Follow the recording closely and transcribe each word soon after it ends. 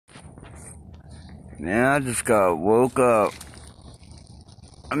Man, I just got woke up.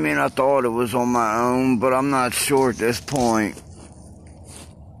 I mean, I thought it was on my own, but I'm not sure at this point.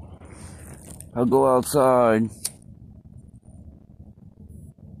 I'll go outside.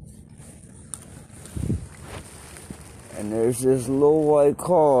 And there's this little white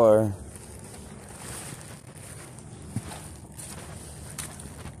car.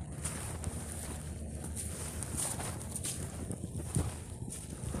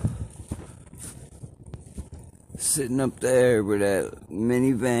 Sitting up there where that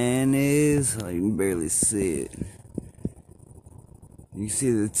minivan is. Oh, you can barely see it. You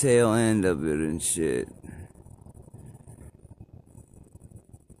see the tail end of it and shit.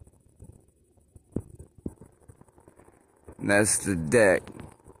 And that's the deck,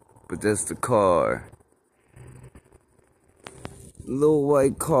 but that's the car. Little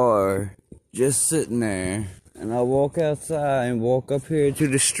white car just sitting there. And I walk outside and walk up here to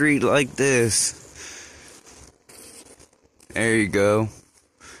the street like this. There you go.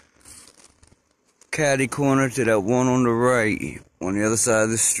 Catty corner to that one on the right, on the other side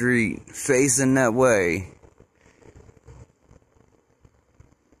of the street, facing that way.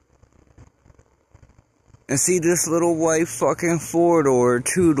 And see this little white fucking 4-door,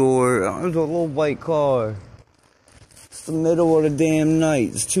 2-door, there's a little white car. It's the middle of the damn night.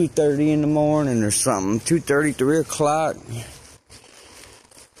 It's 2:30 in the morning or something. 2:30, 3 o'clock.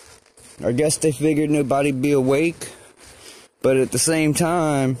 I guess they figured nobody'd be awake. But at the same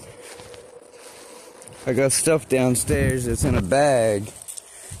time, I got stuff downstairs that's in a bag.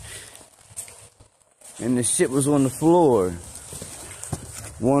 And the shit was on the floor.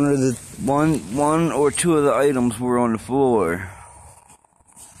 One or two of the items were on the floor.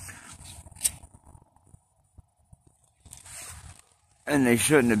 And they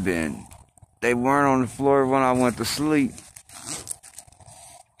shouldn't have been. They weren't on the floor when I went to sleep.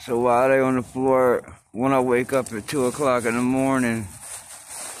 So why are they on the floor when I wake up at 2 o'clock in the morning?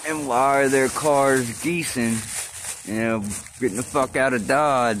 And why are their cars geesing, getting the fuck out of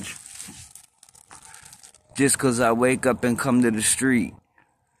Dodge? Just 'cause I wake up and come to the street.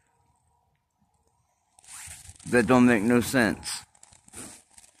 That don't make no sense.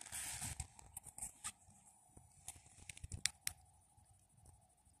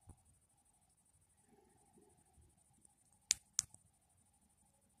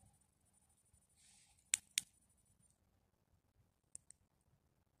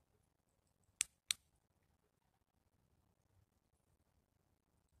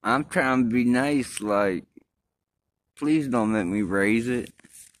 I'm trying to be nice, like, please don't let me raise it.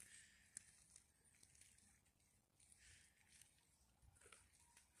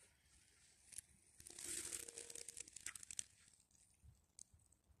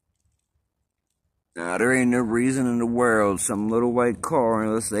 Now, there ain't no reason in the world some little white car,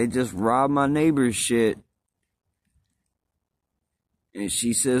 unless they just robbed my neighbor's shit. And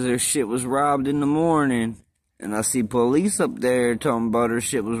she says her shit was robbed in the morning. And I see police up there talking about her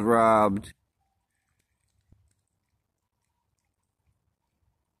shit was robbed.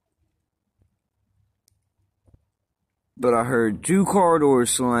 But I heard 2 car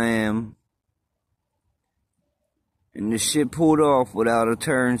doors slam. And the shit pulled off without a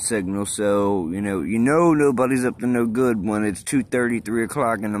turn signal. So, you know nobody's up to no good when it's 2:30, 3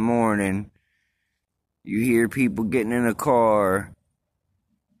 o'clock in the morning. You hear people getting in a car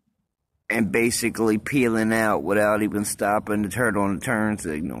and basically peeling out without even stopping to turn on the turn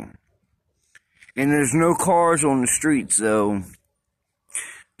signal. And there's no cars on the street, so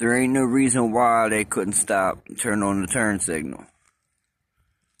there ain't no reason why they couldn't stop and turn on the turn signal.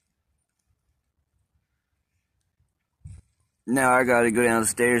 Now I gotta go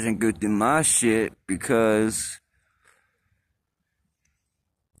downstairs and go through my shit because,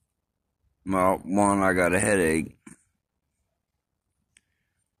 well, one, I got a headache.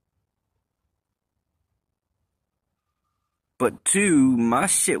 But 2, my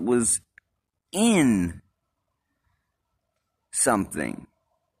shit was in something.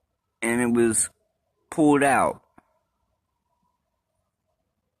 And it was pulled out.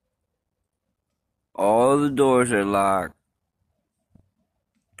 All the doors are locked.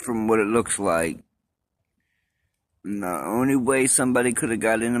 From what it looks like. And the only way somebody could have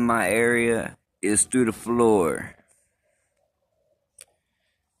got into my area is through the floor.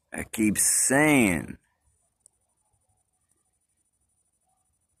 I keep saying,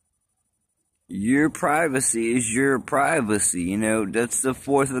 your privacy is your privacy, that's the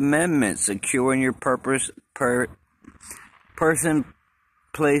 4th Amendment, securing your person,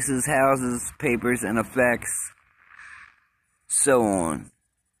 places, houses, papers, and effects, so on.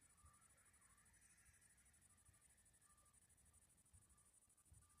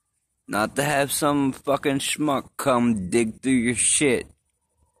 Not to have some fucking schmuck come dig through your shit.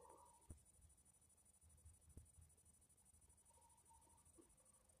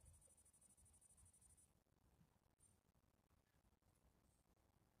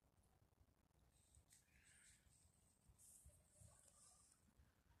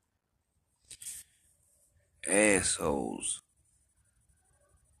 Assholes.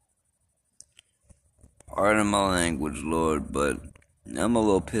 Pardon my language, Lord, but I'm a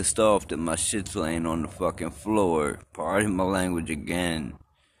little pissed off that my shit's laying on the fucking floor. Pardon my language again.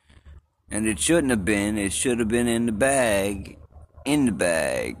 And it shouldn't have been. It should have been in the bag. In the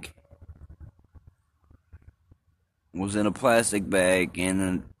bag. It was in a plastic bag in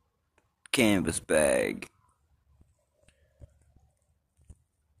a canvas bag.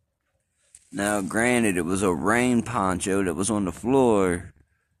 Now, granted, it was a rain poncho that was on the floor.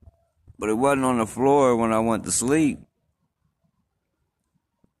 But it wasn't on the floor when I went to sleep.